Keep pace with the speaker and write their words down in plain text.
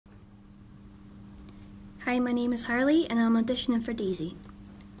Hi, my name is Harleigh and I'm auditioning for Daisy.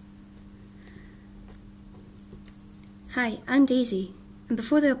 Hi, I'm Daisy, and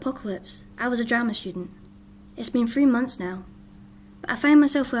before the apocalypse, I was a drama student. It's been 3 months now, but I find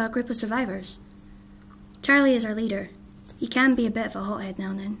myself with a group of survivors. Charlie is our leader. He can be a bit of a hothead now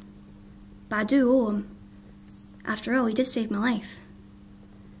and then, but I do owe him. After all, he did save my life.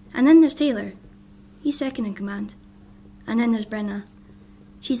 And then there's Taylor. He's second in command. And then there's Brenna.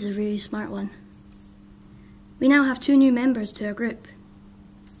 She's a really smart one. We now have 2 new members to our group.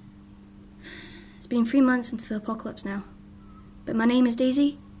 It's been 3 months into the apocalypse now, but my name is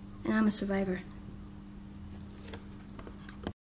Daisy, and I'm a survivor.